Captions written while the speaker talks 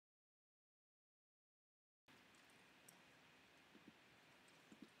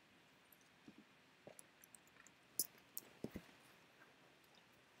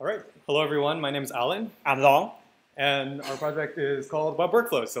All right. Hello, everyone. My name is Alan, I'm Long. and our project is called Web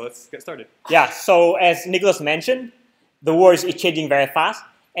Workflow. So let's get started. Yeah, so as Nicholas mentioned, the world is changing very fast,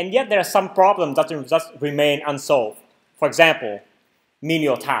 and yet there are some problems that just remain unsolved. For example,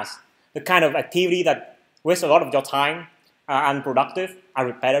 menial tasks, the kind of activity that waste a lot of your time, are unproductive, are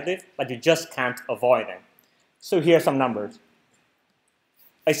repetitive, but you just can't avoid them. So here are some numbers.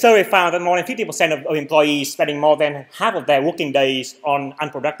 A survey found that more than 50% of employees spending more than half of their working days on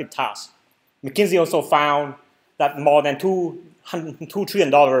unproductive tasks. McKinsey also found that more than $2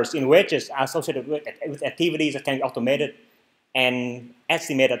 trillion in wages are associated with activities that can be automated, and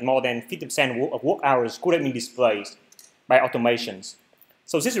estimated more than 50% of work hours could have been displaced by automations.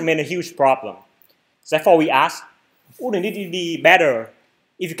 So this remains a huge problem. Therefore, we ask, wouldn't it be better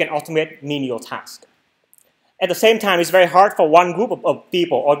if you can automate menial tasks? At the same time, it's very hard for one group of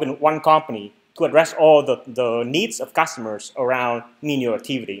people or even one company to address all the needs of customers around menial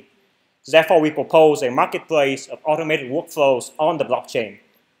activity. Therefore, we propose a marketplace of automated workflows on the blockchain.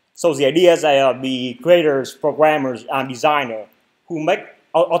 So the idea is that the creators, programmers, and designers who make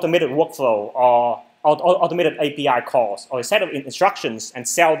automated workflow or automated API calls or a set of instructions and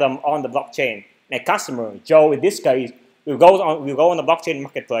sell them on the blockchain. And a customer, Joe in this case, will go on the blockchain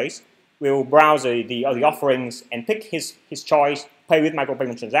marketplace, will browse the offerings and pick his choice, pay with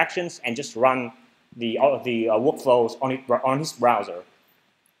micropayment transactions, and just run the workflows on his browser.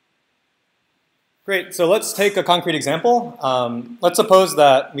 Great. So let's take a concrete example. Let's suppose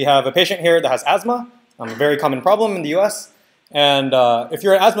that we have a patient here that has asthma, a very common problem in the US. And if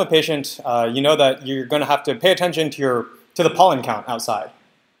you're an asthma patient, you know that you're going to have to pay attention to the pollen count outside,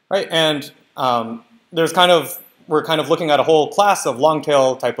 right? And we're kind of looking at a whole class of long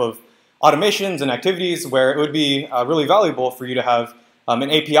tail type of automations and activities where it would be really valuable for you to have an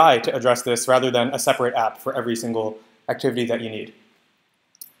API to address this rather than a separate app for every single activity that you need.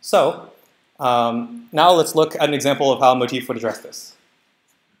 So now let's look at an example of how Motif would address this.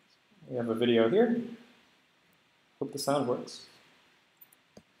 We have a video here. Hope the sound works.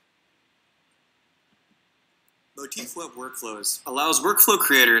 Motif Web Workflows allows workflow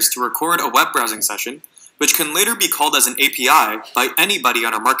creators to record a web browsing session, which can later be called as an API by anybody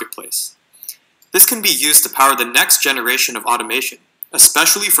on our marketplace. This can be used to power the next generation of automation,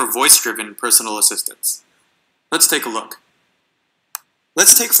 especially for voice-driven personal assistants. Let's take a look.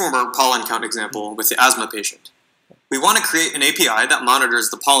 Let's take from our pollen count example with the asthma patient. We want to create an API that monitors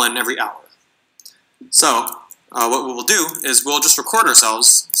the pollen every hour. So what we will do is we'll just record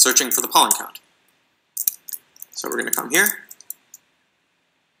ourselves searching for the pollen count. So we're going to come here.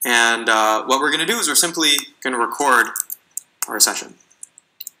 And what we're going to do is we're simply going to record our session.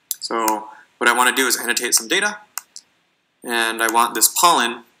 So what I want to do is annotate some data. And I want this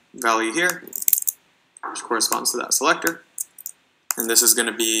pollen value here, which corresponds to that selector. And this is going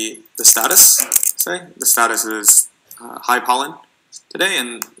to be the status, say. The status is high pollen today.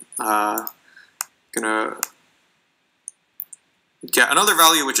 And going to get another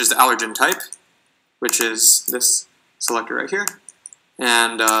value, which is the allergen type, which is this selector right here.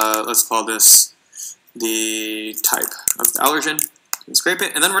 And let's call this the type of the allergen, and scrape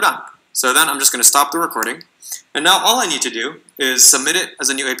it, and then we're done. So then I'm just going to stop the recording. And now all I need to do is submit it as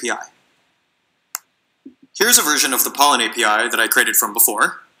a new API. Here's a version of the pollen API that I created from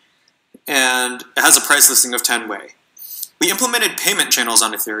before. And it has a price listing of 10 Wei. We implemented payment channels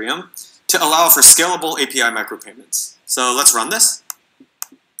on Ethereum to allow for scalable API micropayments. So let's run this.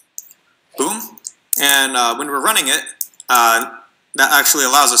 Boom. And when we're running it, that actually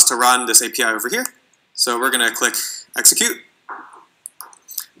allows us to run this API over here. So we're going to click execute.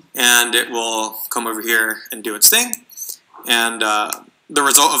 And it will come over here and do its thing. And the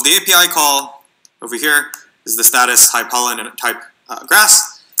result of the API call over here is the status high pollen and type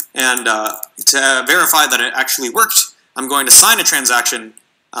grass. And to verify that it actually worked, I'm going to sign a transaction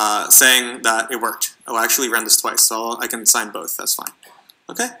saying that it worked. Oh, I actually ran this twice, so I can sign both. That's fine.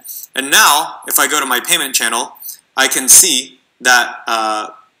 Okay. And now, if I go to my payment channel, I can see that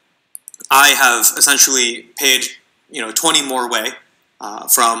I have essentially paid 20 more Wei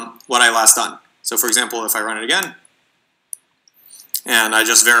from what I last done. So for example, if I run it again, and I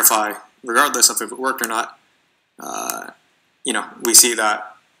just verify, regardless of if it worked or not, we see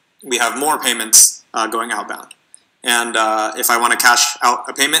that we have more payments going outbound. And if I want to cash out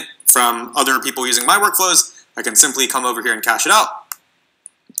a payment from other people using my workflows, I can simply come over here and cash it out.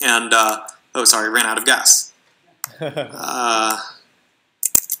 And, oh, sorry, ran out of gas. I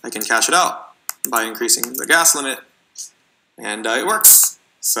can cash it out by increasing the gas limit, and it works.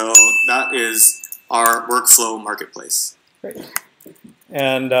 So that is our workflow marketplace. Great.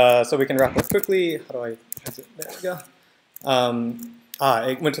 And so we can wrap up quickly. How do I exit? There we go.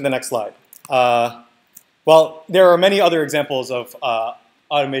 It went to the next slide. Well, there are many other examples of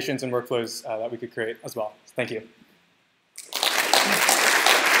automations and workflows that we could create as well. Thank you.